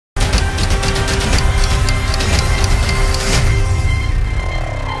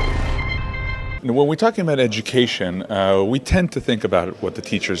When we're talking about education, we tend to think about what the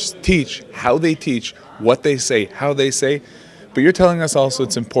teachers teach, how they teach, what they say, how they say. But you're telling us also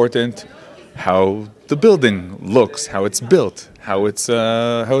it's important how the building looks, how it's built, how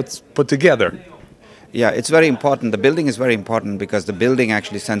it's put together. Yeah, it's very important. The building is very important because the building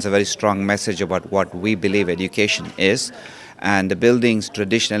actually sends a very strong message about what we believe education is. And the buildings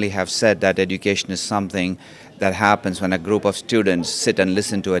traditionally have said that education is something that happens when a group of students sit and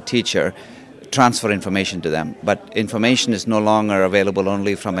listen to a teacher transfer information to them. But information is no longer available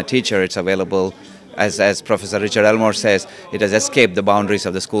only from a teacher. It's available, as Professor Richard Elmore says, it has escaped the boundaries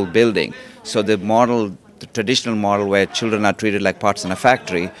of the school building. So the traditional model where children are treated like parts in a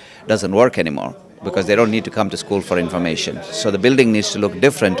factory doesn't work anymore, because they don't need to come to school for information. So the building needs to look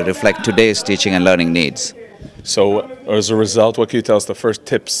different to reflect today's teaching and learning needs. So as a result, what can you tell us the first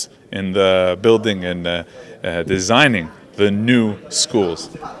tips in the building and designing the new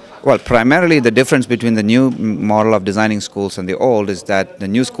schools? Well, primarily the difference between the new model of designing schools and the old is that the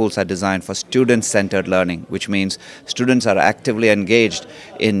new schools are designed for student-centered learning, which means students are actively engaged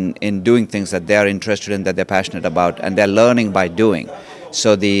in doing things that they are interested in, that they're passionate about, and they're learning by doing.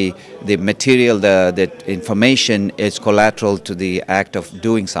 So the material, the information is collateral to the act of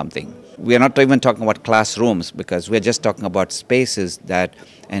doing something. We are not even talking about classrooms, because we're just talking about spaces that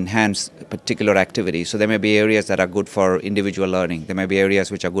enhance particular activity. So there may be areas that are good for individual learning. There may be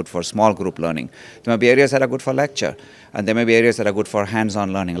areas which are good for small group learning. There may be areas that are good for lecture. And there may be areas that are good for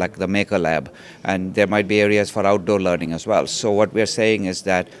hands-on learning, like the Maker Lab. And there might be areas for outdoor learning as well. So what we're saying is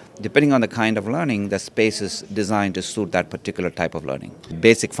that depending on the kind of learning, the space is designed to suit that particular type of learning. The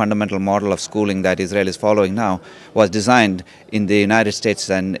basic fundamental model of schooling that Israel is following now was designed in the United States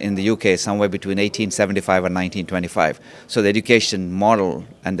and in the UK somewhere between 1875 and 1925. So the education model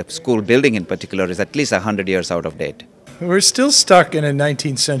and the school building in particular is at least 100 years out of date. We're still stuck in a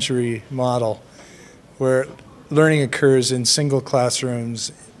 19th century model where learning occurs in single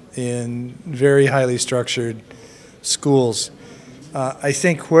classrooms in very highly structured schools. I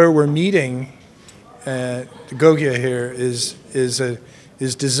think where we're meeting Gogya here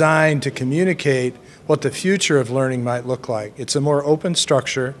is designed to communicate what the future of learning might look like. It's a more open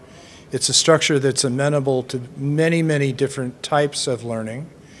structure. It's a structure that's amenable to many, many different types of learning.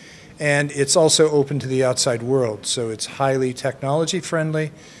 And it's also open to the outside world. So it's highly technology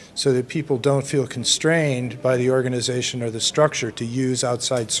friendly, so that people don't feel constrained by the organization or the structure to use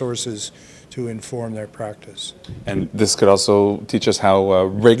outside sources to inform their practice. And this could also teach us how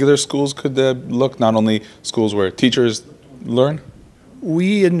regular schools could look, not only schools where teachers learn?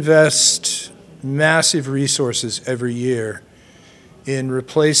 We invest massive resources every year in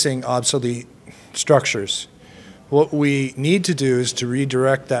replacing obsolete structures. What we need to do is to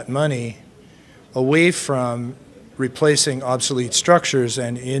redirect that money away from replacing obsolete structures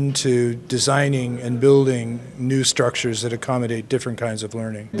and into designing and building new structures that accommodate different kinds of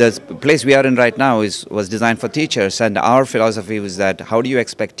learning. The place we are in right now was designed for teachers, and our philosophy was that how do you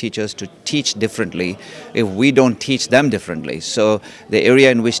expect teachers to teach differently if we don't teach them differently? So the area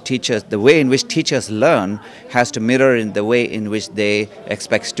in which the way in which teachers learn has to mirror in the way in which they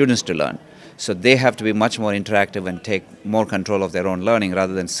expect students to learn. So they have to be much more interactive and take more control of their own learning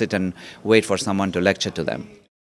rather than sit and wait for someone to lecture to them.